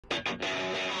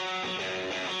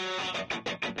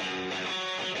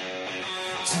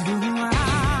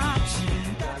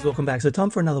Welcome back. So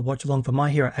time for another watch along for My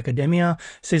Hero Academia,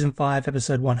 Season 5,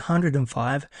 Episode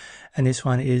 105. And this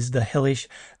one is the Hellish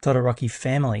Todoroki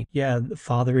family. Yeah,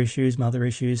 father issues, mother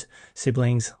issues,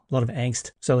 siblings, a lot of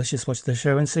angst. So let's just watch the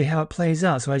show and see how it plays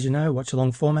out. So as you know, watch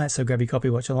along format, so grab your copy,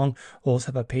 watch along. We'll also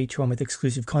have a Patreon with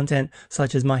exclusive content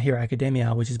such as My Hero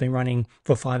Academia, which has been running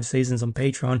for 5 seasons on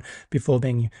Patreon before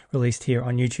being released here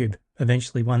on YouTube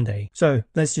eventually one day. So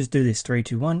let's just do this. 3,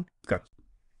 2, 1, go.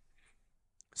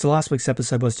 So last week's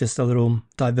episode was just a little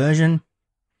diversion.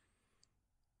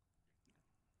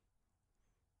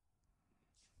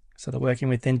 So they're working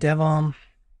with Endeavor,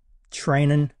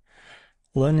 training,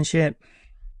 learning shit.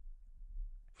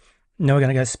 Now we're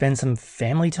going to go spend some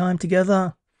family time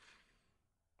together.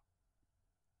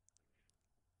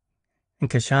 And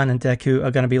Kashan and Deku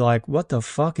are going to be like, what the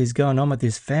fuck is going on with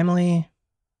this family?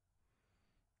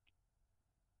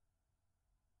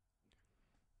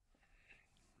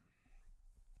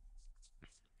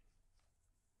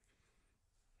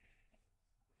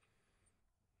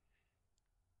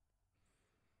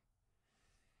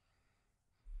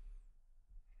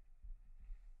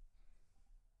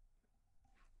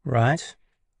 Right?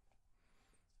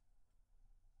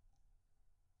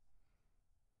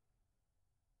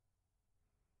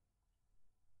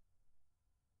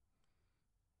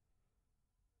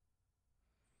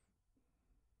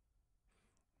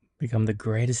 Become the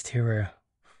greatest hero.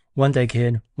 One day,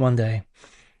 kid. One day.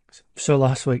 So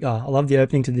last week, I love the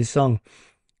opening to this song.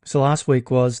 So last week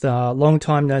was the long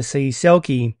time no see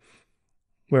Selkie,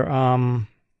 where I'm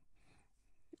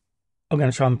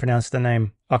going to try and pronounce the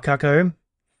name, Akako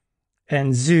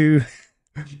and Zoo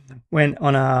went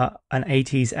on an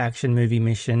 80s action movie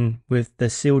mission with the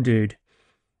Seal Dude.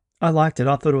 I liked it.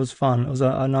 I thought it was fun. It was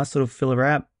a nice little filler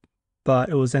app, but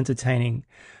it was entertaining.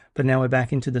 But now we're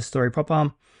back into the story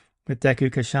proper with Deku,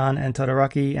 Kashan, and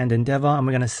Todoroki and Endeavor, and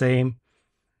we're going to see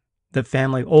the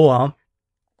family, or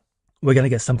we're going to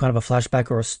get some kind of a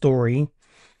flashback or a story,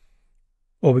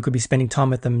 or we could be spending time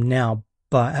with them now.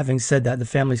 But having said that, the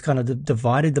family's kind of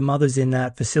divided. The mother's in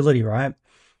that facility, right?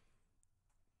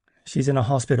 She's in a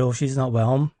hospital. She's not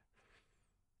well.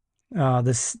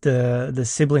 The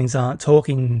siblings aren't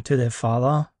talking to their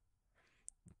father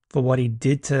for what he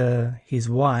did to his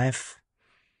wife.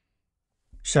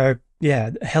 So yeah,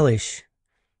 hellish.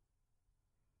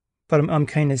 But I'm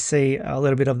keen to see a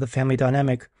little bit of the family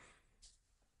dynamic.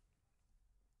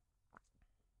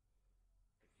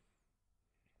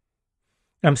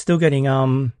 I'm still getting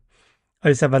I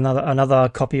just have another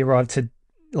copy arrived to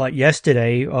like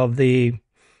yesterday of the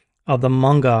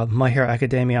manga My Hero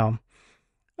Academia.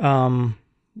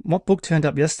 What book turned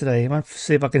up yesterday? I might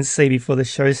see if I can see before the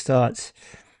show starts.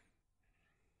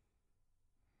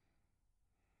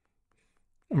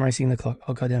 I'm racing the clock.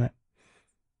 Oh, god damn it.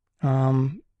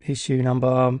 Issue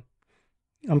number.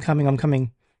 I'm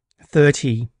coming.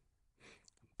 30.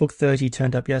 Book 30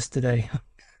 turned up yesterday.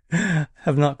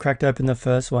 Have not cracked open the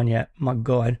first one yet. My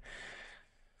god.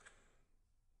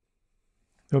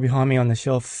 They're behind me on the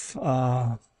shelf.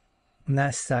 In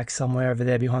that stack somewhere over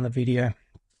there behind the video.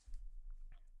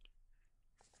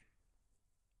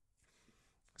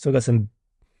 So I've got some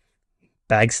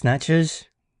bag snatchers.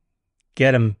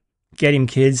 Get him. Get him,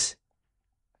 kids.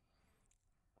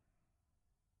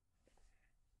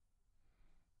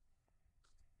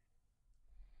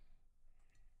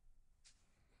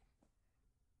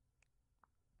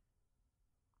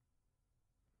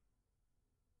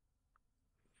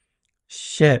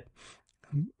 Shit.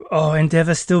 Oh,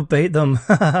 Endeavor still beat them.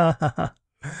 A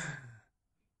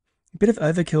bit of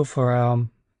overkill for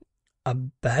a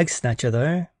bag snatcher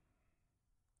though.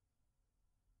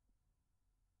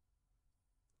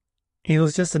 He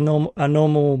was just a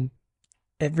normal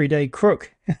everyday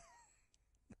crook.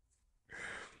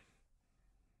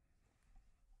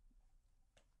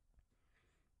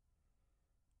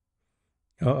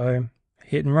 Uh-oh.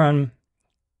 Hit and run.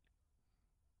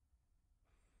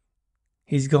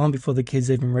 He's gone before the kids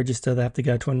even register. They have to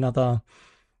go to another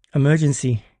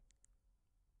emergency.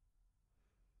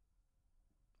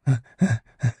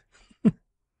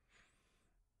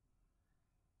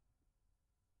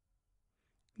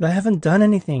 They haven't done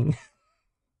anything.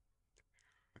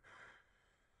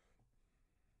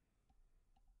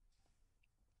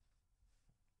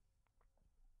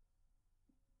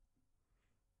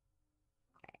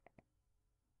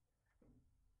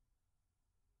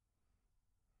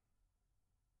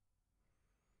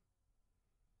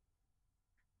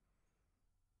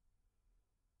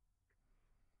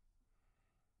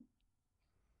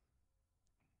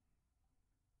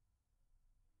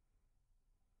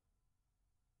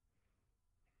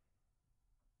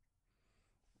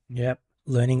 Yep,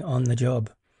 learning on the job.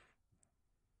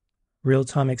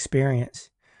 Real-time experience.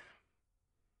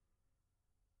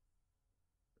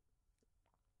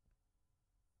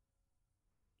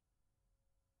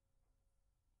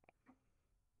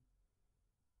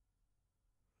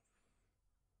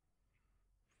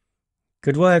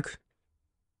 Good work.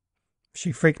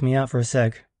 She freaked me out for a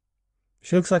sec.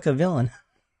 She looks like a villain.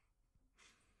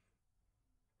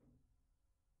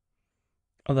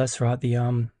 Oh, that's right.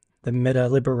 The Meta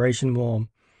Liberation War,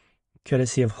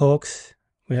 courtesy of Hawks.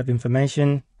 We have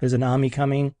information. There's an army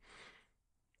coming.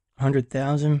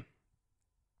 100,000.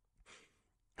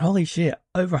 Holy shit!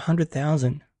 Over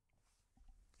 100,000.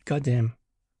 Goddamn.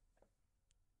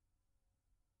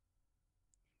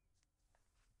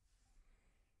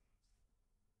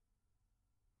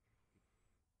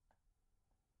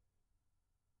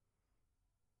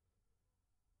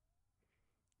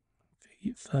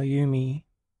 Fayumi.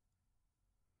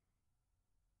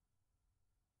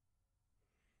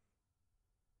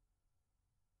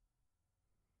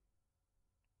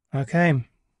 Okay,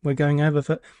 we're going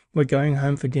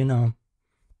home for dinner.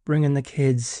 Bringing the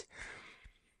kids.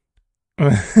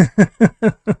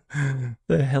 The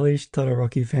Hellish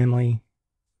Todoroki family.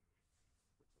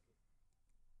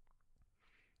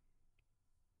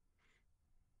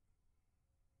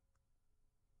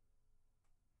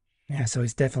 Yeah, so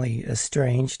he's definitely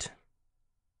estranged.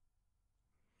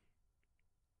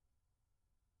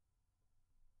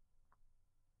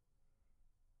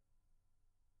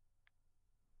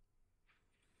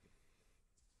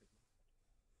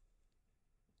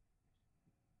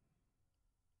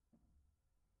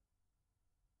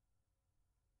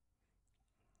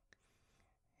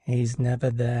 He's never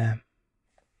there.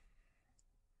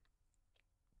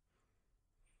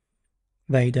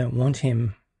 They don't want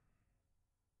him.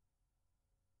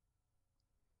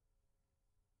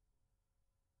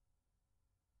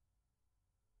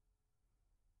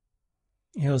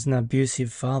 He was an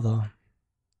abusive father.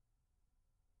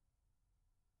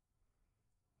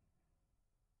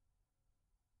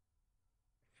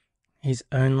 He's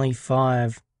only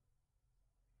 5.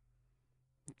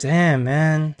 Damn,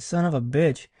 man. Son of a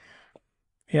bitch.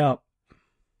 Yep.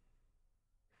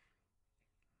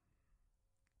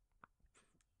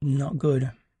 Not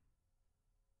good.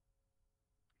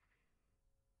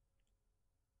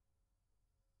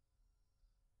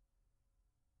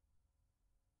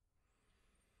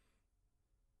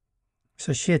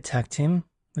 So she attacked him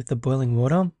with the boiling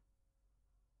water.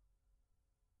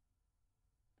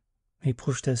 He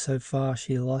pushed her so far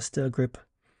she lost her grip.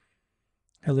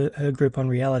 Her grip on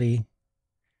reality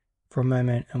for a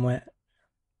moment and went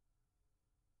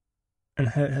and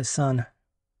hurt her son.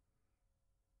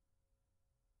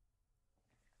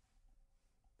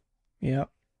 Yep.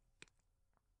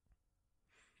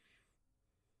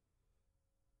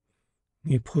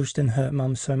 You pushed and hurt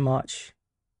Mum so much.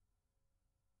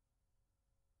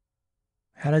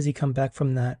 How does he come back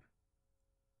from that?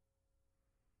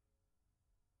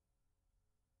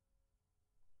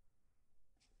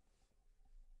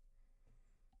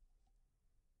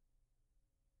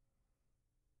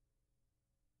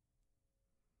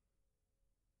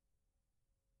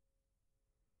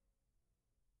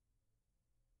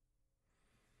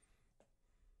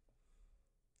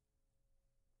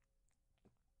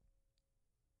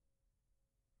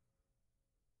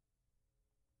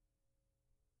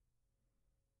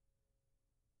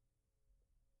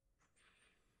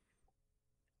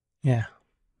 Yeah,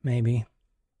 maybe.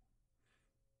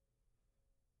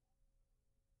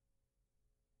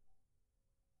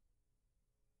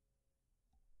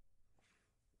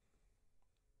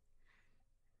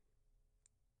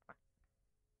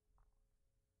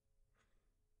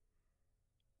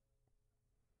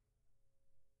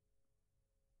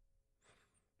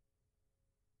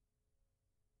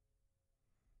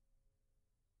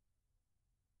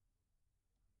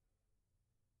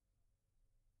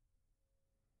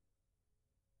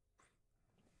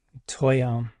 Toy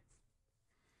arm.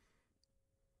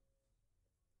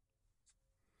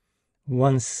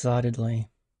 One-sidedly.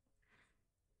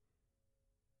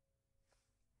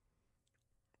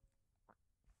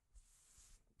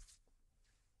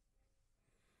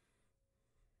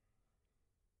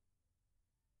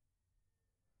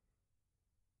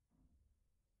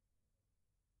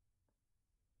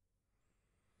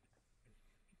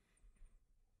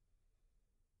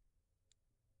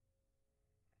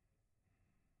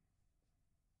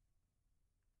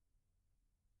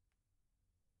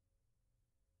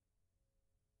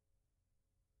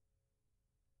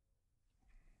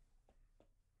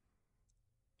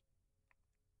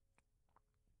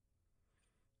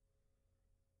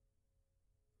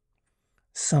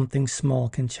 Something small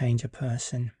can change a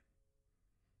person.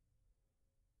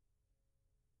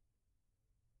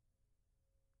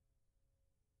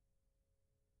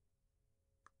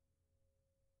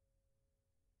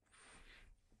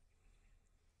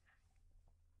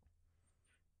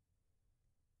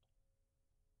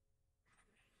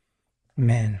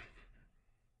 Man.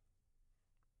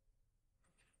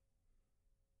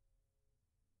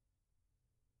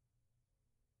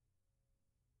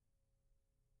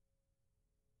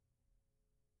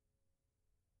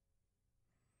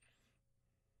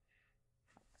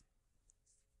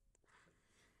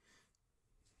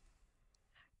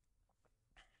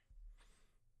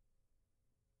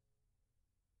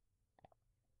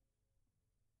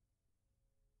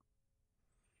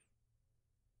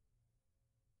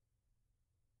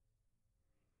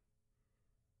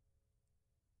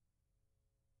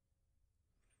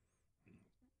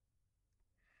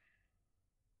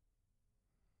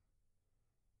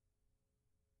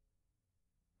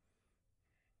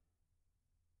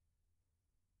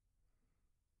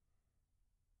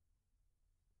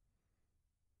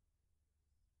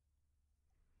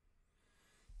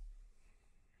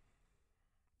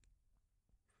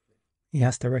 He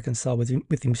has to reconcile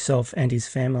with himself and his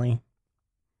family.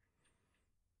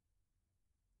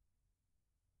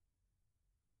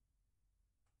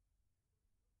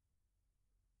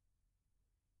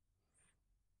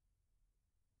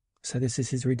 So this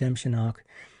is his redemption arc.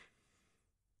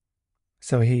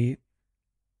 So he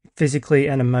physically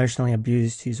and emotionally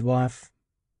abused his wife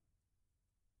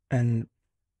and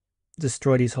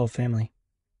destroyed his whole family.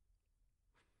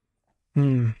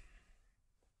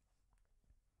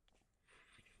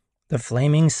 The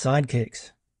flaming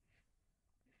sidekicks.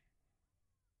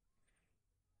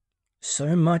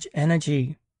 So much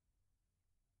energy.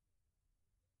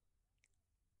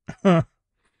 Good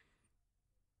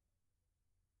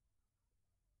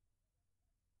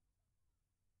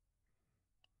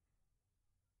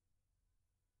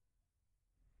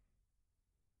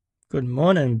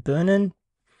morning, Burnin.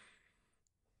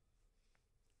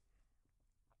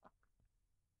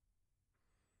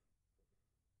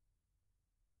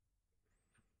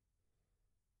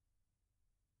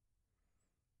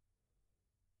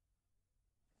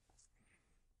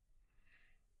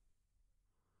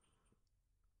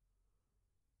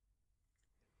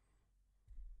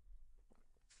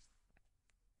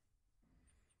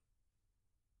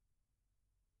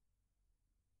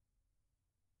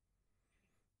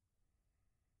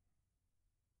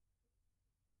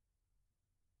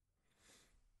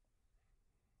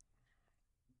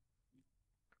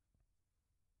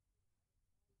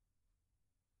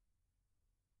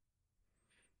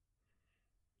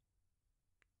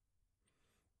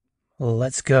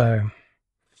 Let's go.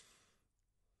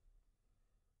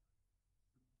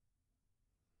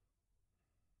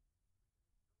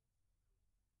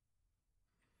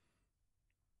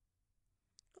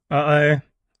 Uh-oh.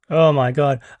 Oh my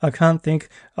god, I can't think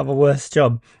of a worse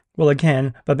job. Well, I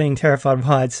can, but being terrified of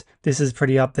heights, this is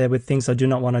pretty up there with things I do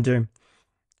not want to do.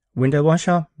 Window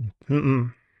washer?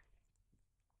 Mm-mm.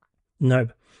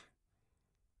 Nope.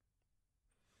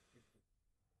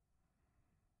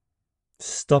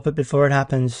 Stop it before it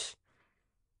happens.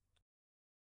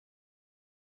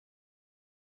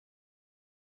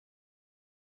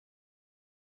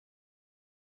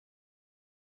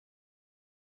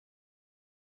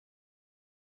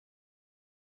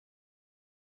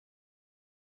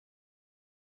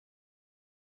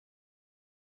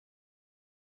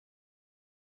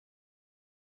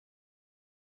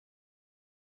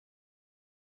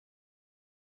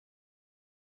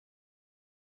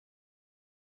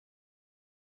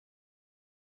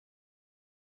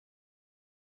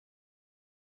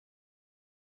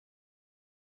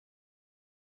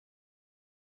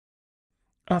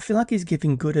 I feel like he's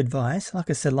giving good advice. Like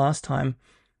I said last time,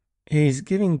 he's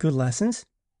giving good lessons.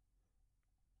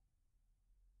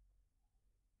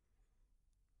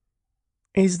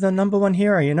 He's the number one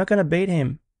hero. You're not going to beat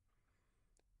him.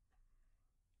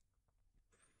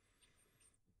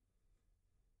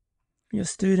 You're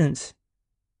students.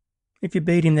 If you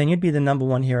beat him, then you'd be the number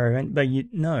one hero. But you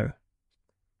no.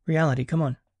 Reality, come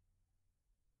on.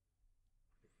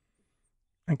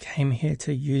 I came here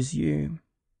to use you.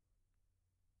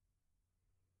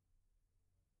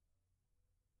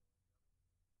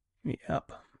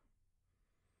 Yep.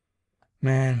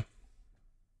 Man.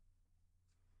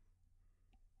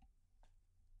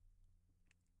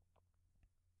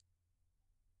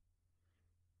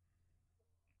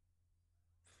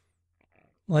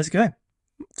 Let's go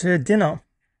to dinner.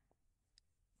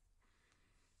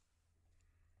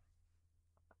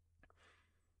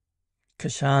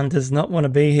 Kashan does not want to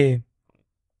be here.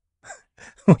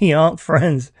 We aren't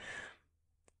friends.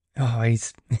 Oh,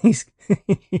 he's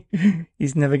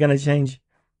he's never gonna change.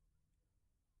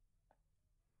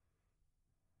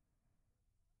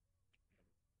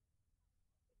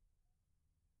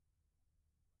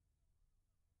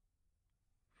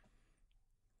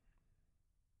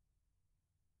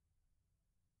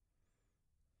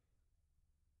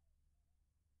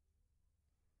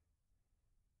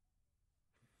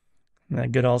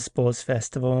 That good old sports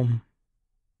festival.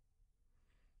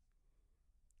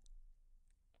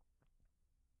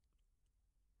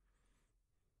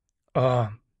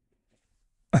 Oh,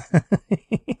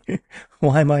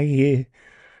 why am I here?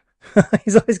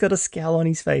 He's always got a scowl on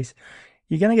his face.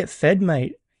 You're gonna get fed,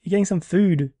 mate. You're getting some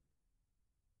food.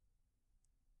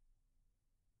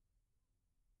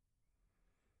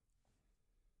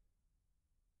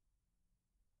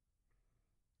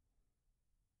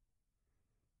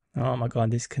 Oh my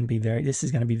god, this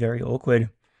is gonna be very awkward.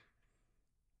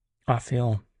 I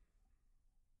feel.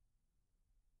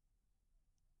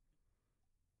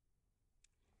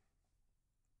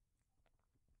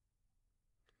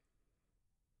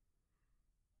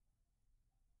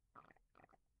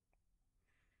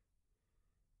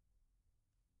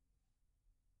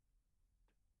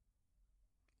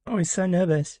 Oh, he's so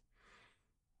nervous.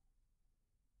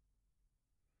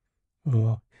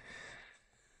 Oh,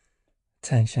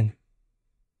 tension.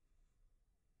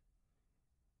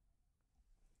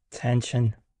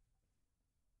 Tension.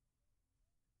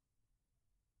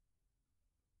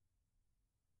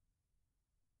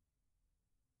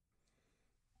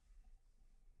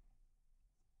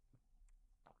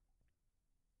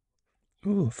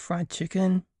 Ooh, fried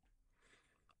chicken.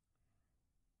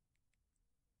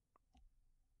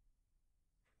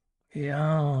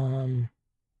 Yum.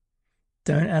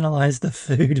 Don't analyze the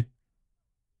food.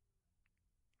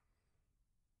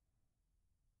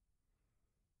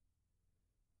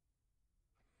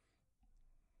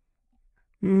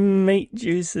 Meat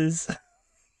juices.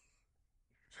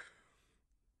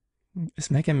 It's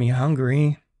making me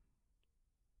hungry.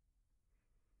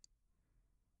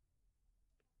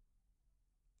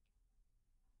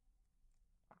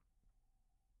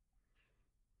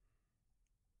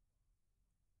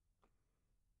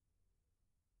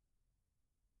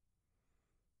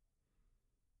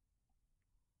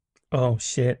 Oh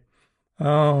shit.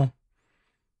 Oh,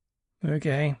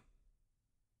 okay.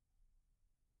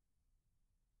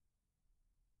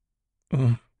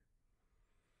 Mm,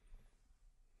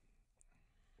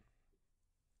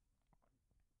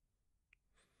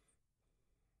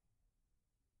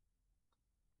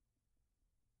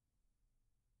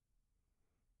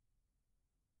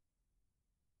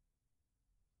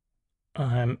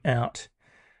 I'm out.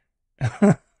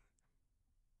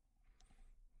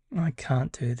 I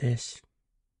can't do this.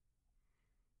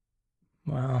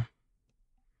 Wow.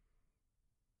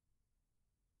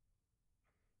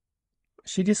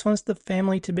 She just wants the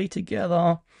family to be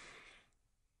together,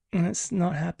 and it's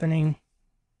not happening.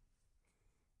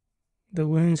 The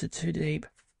wounds are too deep.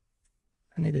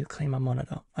 I need to clean my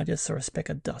monitor. I just saw a speck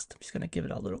of dust. I'm just going to give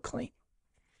it a little clean.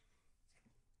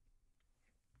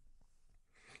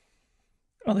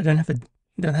 Oh, they don't have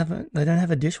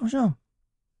a dishwasher.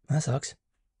 That sucks.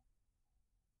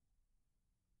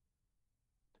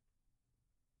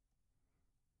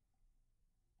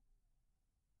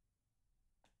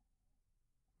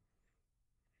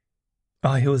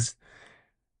 Oh,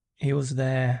 he was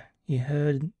there. He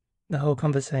heard the whole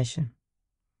conversation.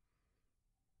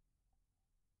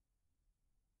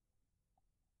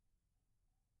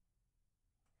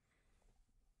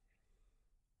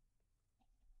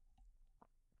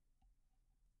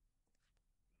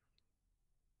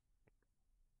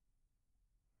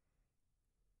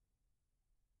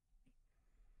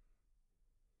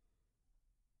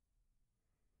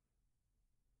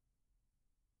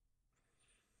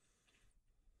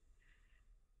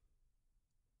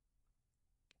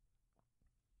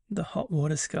 The hot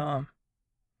water scar.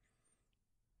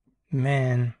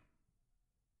 Man,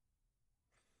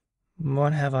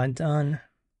 what have I done?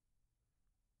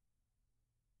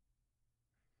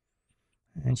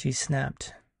 And she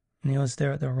snapped. And he was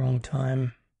there at the wrong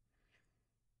time.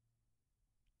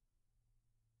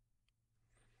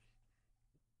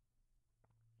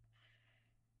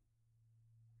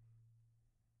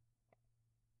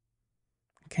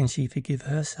 Can she forgive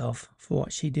herself for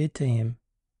what she did to him?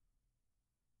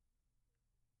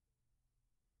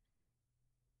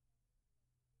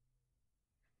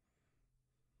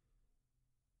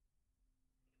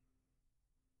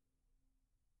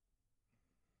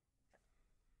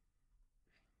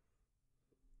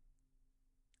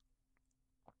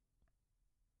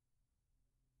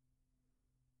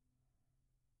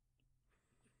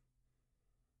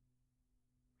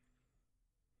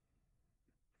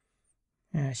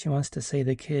 Yeah, she wants to see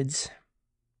the kids.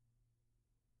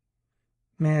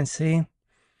 Man, see?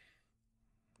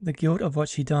 The guilt of what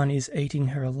she done is eating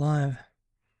her alive.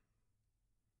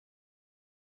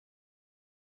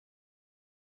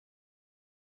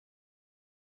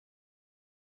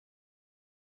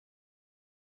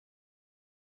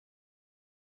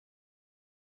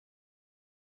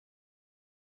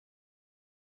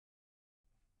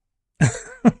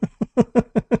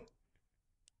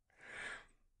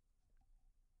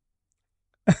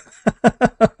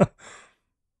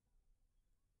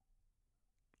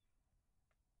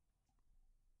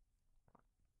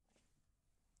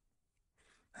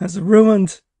 Has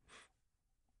ruined.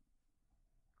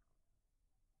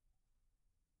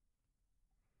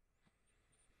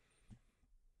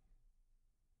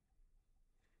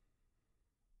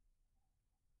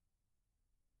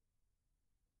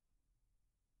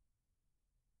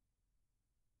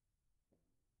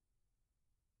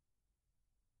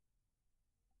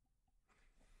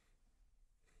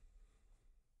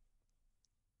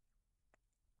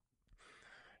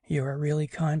 You're a really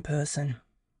kind person.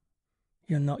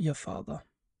 You're not your father.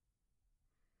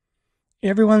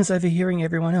 Everyone's overhearing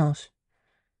everyone else.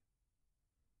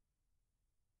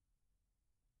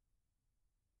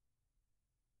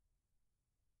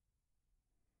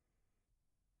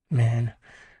 Man,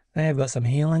 they have got some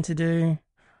healing to do.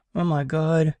 Oh my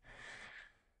god.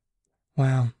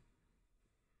 Wow.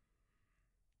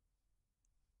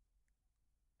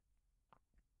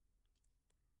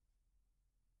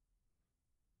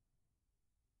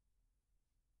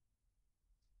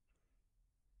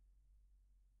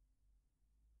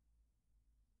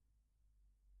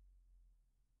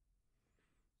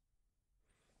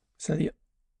 So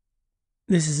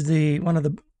this is a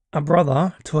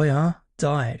brother, Toya,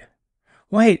 died.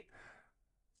 Wait,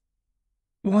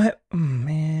 what? Oh,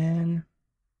 man.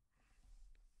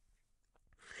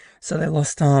 So they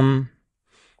lost,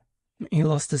 he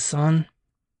lost his son.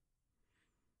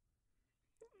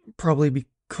 Probably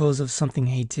because of something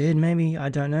he did, maybe. I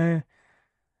don't know.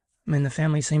 I mean, the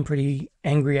family seemed pretty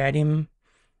angry at him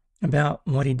about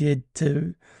what he did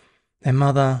to their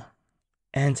mother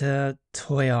and to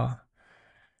Toya.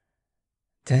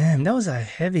 Damn, that was a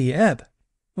heavy ep.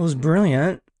 It was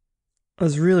brilliant. It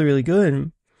was really, really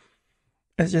good.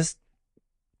 It's just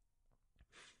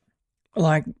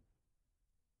like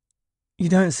you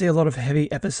don't see a lot of heavy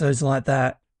episodes like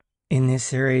that in this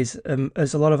series.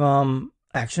 There's a lot of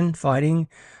action, fighting,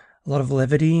 a lot of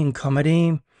levity and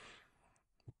comedy,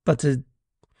 but to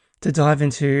dive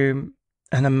into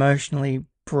an emotionally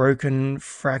broken,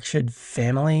 fractured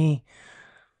family,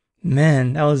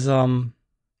 man, that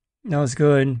was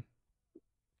good.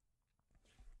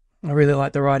 I really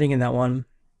like the writing in that one.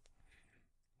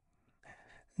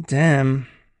 Damn.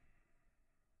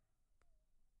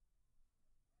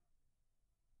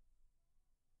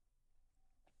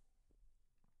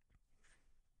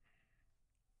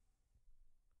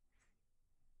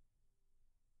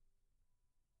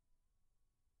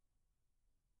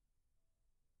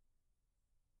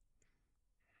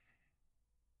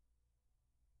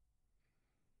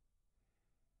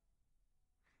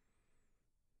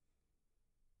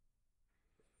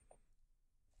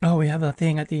 Oh, we have a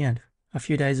thing at the end, a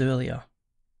few days earlier.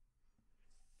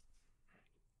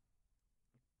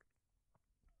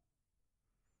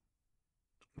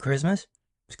 Christmas?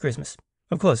 It's Christmas.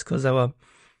 Of course, because they were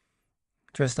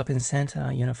dressed up in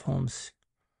Santa uniforms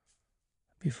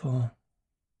before.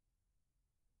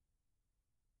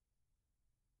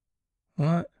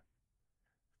 What?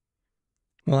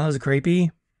 Well, that was creepy.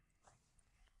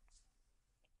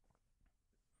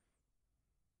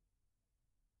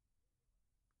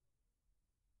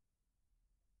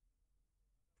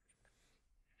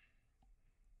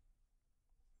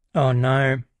 Oh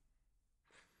no.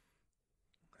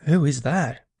 Who is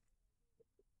that?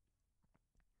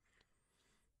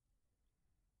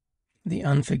 The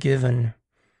Unforgiven.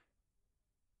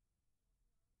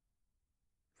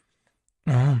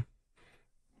 Oh.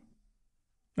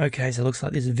 Okay, so it looks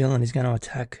like this villain is going to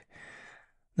attack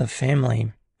the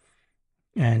family,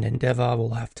 and Endeavor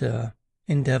will have to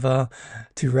endeavor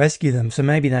to rescue them. So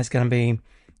maybe that's going to be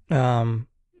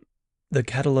the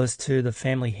catalyst to the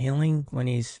family healing when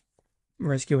he's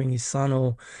rescuing his son,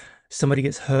 or somebody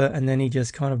gets hurt and then he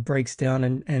just kind of breaks down,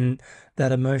 and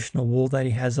that emotional wall that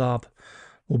he has up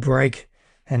will break,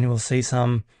 and we'll see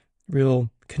some real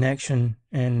connection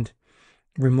and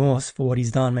remorse for what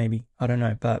he's done, maybe. I don't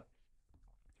know. But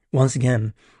once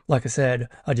again, like I said,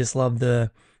 I just love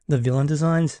the villain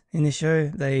designs in this show.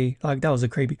 They like that was a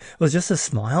creepy. It was just a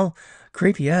smile,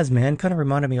 creepy as man. Kind of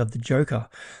reminded me of the Joker.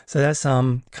 So that's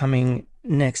coming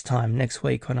next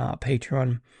week on our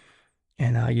Patreon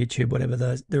and our YouTube, whatever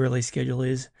the release schedule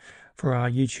is for our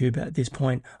YouTube at this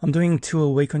point. I'm doing 2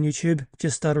 a week on YouTube.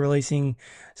 Just started releasing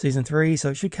season 3, so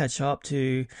it should catch up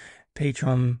to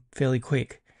Patreon fairly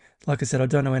quick. Like I said, I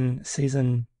don't know when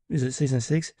season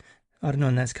 6? I don't know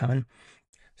when that's coming.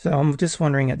 So I'm just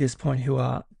wondering at this point who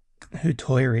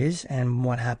Toya is and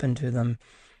what happened to them.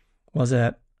 Was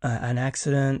it an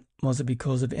accident? Was it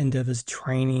because of Endeavor's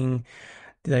training?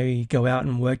 Did they go out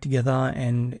and work together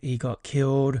and he got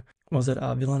killed? Was it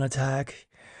a villain attack?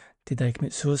 Did they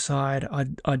commit suicide?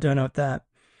 I don't know if that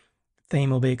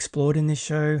theme will be explored in this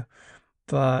show.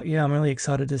 But yeah, I'm really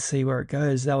excited to see where it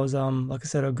goes. That was, like I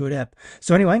said, a good ep.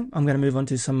 So anyway, I'm going to move on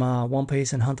to some One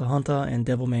Piece and Hunter x Hunter and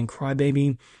Devilman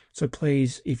Crybaby. So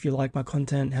please, if you like my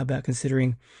content, how about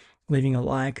considering leaving a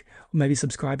like or maybe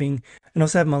subscribing? And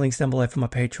also have my links down below for my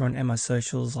Patreon and my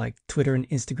socials like Twitter and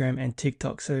Instagram and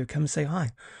TikTok. So come and say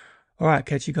hi. All right,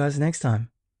 catch you guys next time.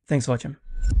 Thanks for watching.